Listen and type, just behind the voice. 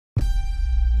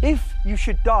If you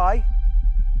should die,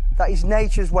 that is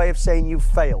nature's way of saying you've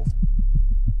failed.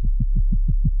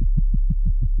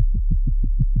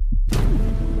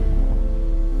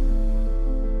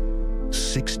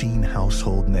 "16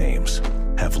 household names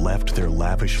have left their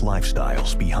lavish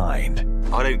lifestyles behind.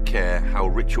 I don't care how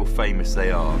rich or famous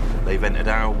they are, they've entered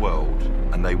our world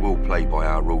and they will play by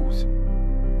our rules.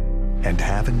 And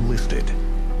have enlisted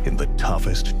in the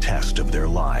toughest test of their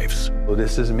lives. Well,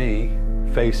 this is me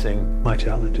facing my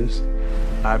challenges.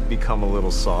 I've become a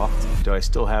little soft. Do I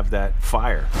still have that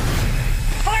fire?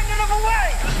 Find another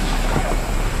way!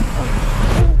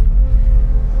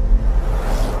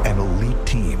 An elite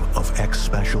team of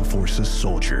ex-Special Forces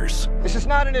soldiers This is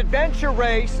not an adventure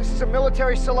race, this is a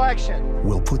military selection.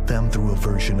 will put them through a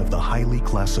version of the highly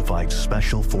classified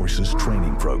Special Forces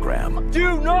training program.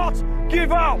 Do not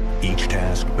give up! Each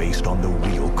task based on the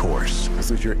real course. This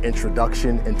is your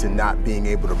introduction into not being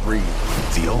able to breathe.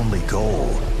 The only goal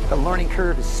The learning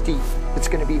curve is steep. It's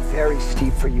going to be very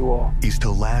steep for you all. is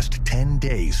to last 10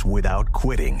 days without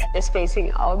quitting. Just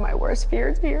facing all of my worst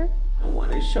fears here. I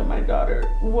want to show my daughter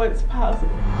what's possible.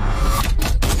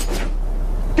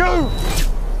 Go!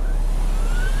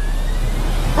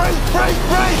 Break!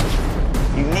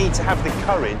 You need to have the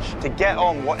courage to get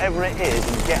on whatever it is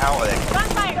and get out of there.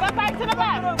 Run back to the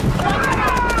back!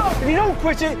 If you don't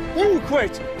quit it, you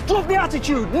quit. Drop the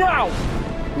attitude now.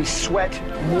 We sweat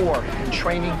more in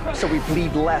training, so we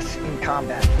bleed less in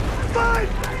combat.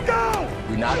 5, go!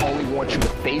 We not only want you to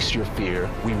face your fear,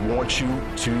 we want you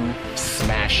to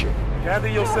smash it. Gather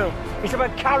yourself. It's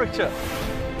about character.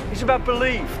 It's about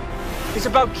belief. It's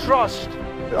about trust.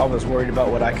 I was worried about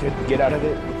what I could get out of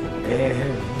it,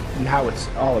 and now it's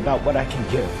all about what I can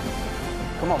give.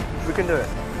 Come on, we can do it.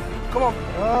 Come on.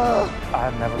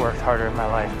 I've never worked harder in my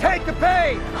life. Take the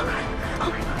pain!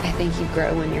 I think you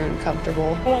grow when you're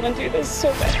uncomfortable. I want to do this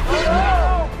so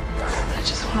bad. I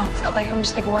just want to feel like I'm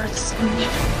just like worth something.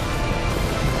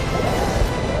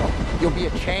 You'll be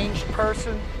a changed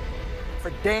person.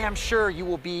 For damn sure you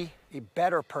will be a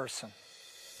better person.